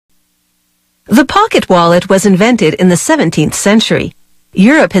The pocket wallet was invented in the 17th century.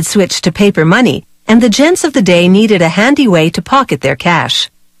 Europe had switched to paper money, and the gents of the day needed a handy way to pocket their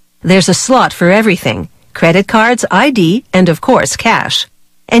cash. There's a slot for everything: credit cards, ID, and of course cash.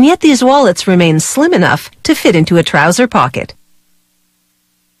 And yet these wallets remain slim enough to fit into a trouser pocket.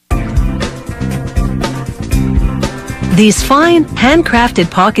 These fine, handcrafted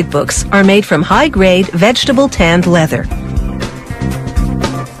pocketbooks are made from high-grade, vegetable-tanned leather.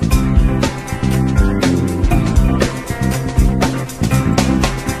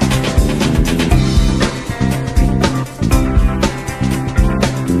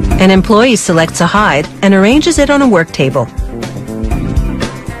 An employee selects a hide and arranges it on a work table.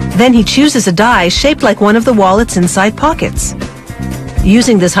 Then he chooses a die shaped like one of the wallet's inside pockets.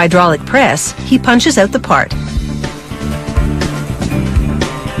 Using this hydraulic press, he punches out the part.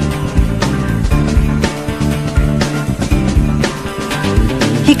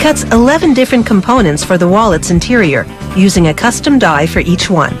 He cuts 11 different components for the wallet's interior, using a custom die for each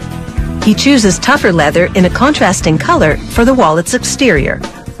one. He chooses tougher leather in a contrasting color for the wallet's exterior.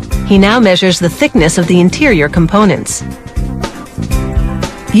 He now measures the thickness of the interior components.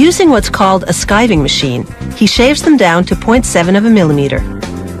 Using what's called a skiving machine, he shaves them down to 0.7 of a millimeter.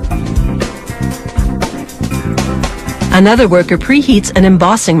 Another worker preheats an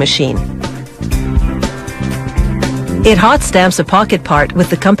embossing machine. It hot stamps a pocket part with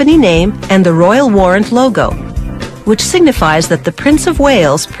the company name and the Royal Warrant logo, which signifies that the Prince of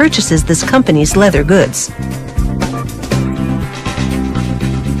Wales purchases this company's leather goods.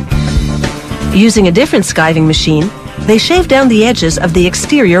 Using a different skiving machine, they shave down the edges of the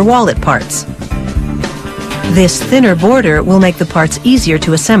exterior wallet parts. This thinner border will make the parts easier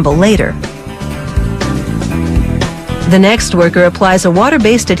to assemble later. The next worker applies a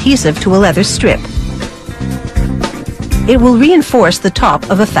water-based adhesive to a leather strip. It will reinforce the top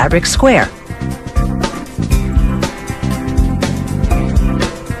of a fabric square.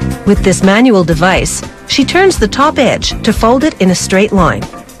 With this manual device, she turns the top edge to fold it in a straight line.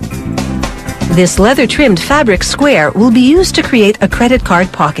 This leather-trimmed fabric square will be used to create a credit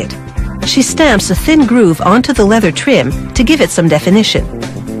card pocket. She stamps a thin groove onto the leather trim to give it some definition.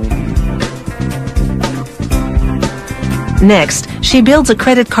 Next, she builds a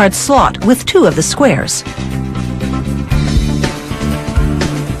credit card slot with 2 of the squares.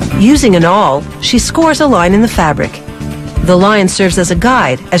 Using an awl, she scores a line in the fabric. The line serves as a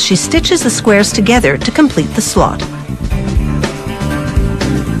guide as she stitches the squares together to complete the slot.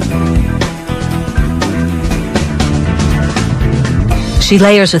 She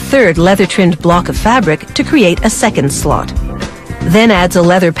layers a third leather-trimmed block of fabric to create a second slot. Then adds a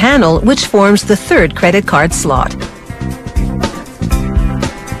leather panel which forms the third credit card slot.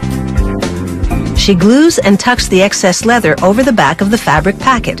 She glues and tucks the excess leather over the back of the fabric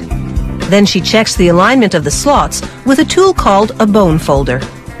packet. Then she checks the alignment of the slots with a tool called a bone folder.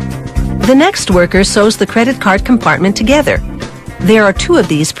 The next worker sews the credit card compartment together. There are 2 of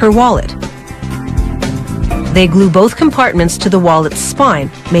these per wallet. They glue both compartments to the wallet's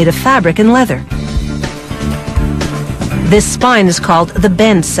spine, made of fabric and leather. This spine is called the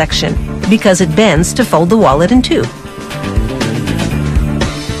bend section, because it bends to fold the wallet in 2.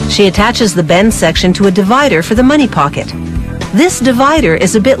 She attaches the bend section to a divider for the money pocket. This divider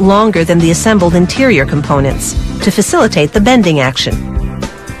is a bit longer than the assembled interior components, to facilitate the bending action.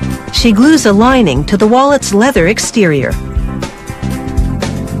 She glues a lining to the wallet's leather exterior.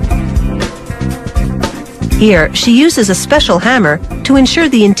 Here, she uses a special hammer to ensure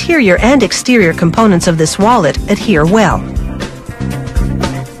the interior and exterior components of this wallet adhere well.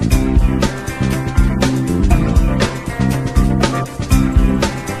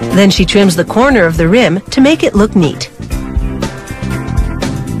 Then she trims the corner of the rim to make it look neat.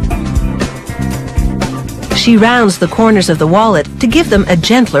 She rounds the corners of the wallet to give them a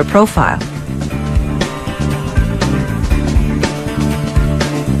gentler profile.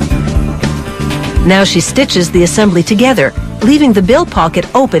 Now she stitches the assembly together, leaving the bill pocket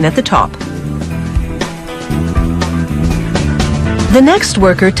open at the top. The next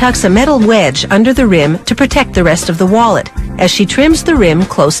worker tucks a metal wedge under the rim to protect the rest of the wallet, as she trims the rim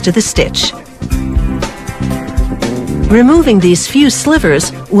close to the stitch. Removing these few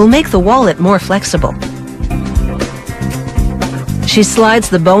slivers will make the wallet more flexible. She slides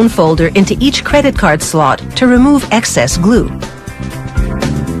the bone folder into each credit card slot to remove excess glue.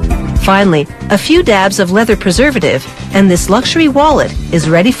 Finally, a few dabs of leather preservative, and this luxury wallet is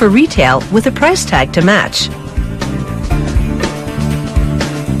ready for retail with a price tag to match.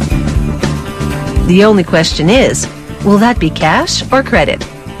 The only question is, will that be cash or credit?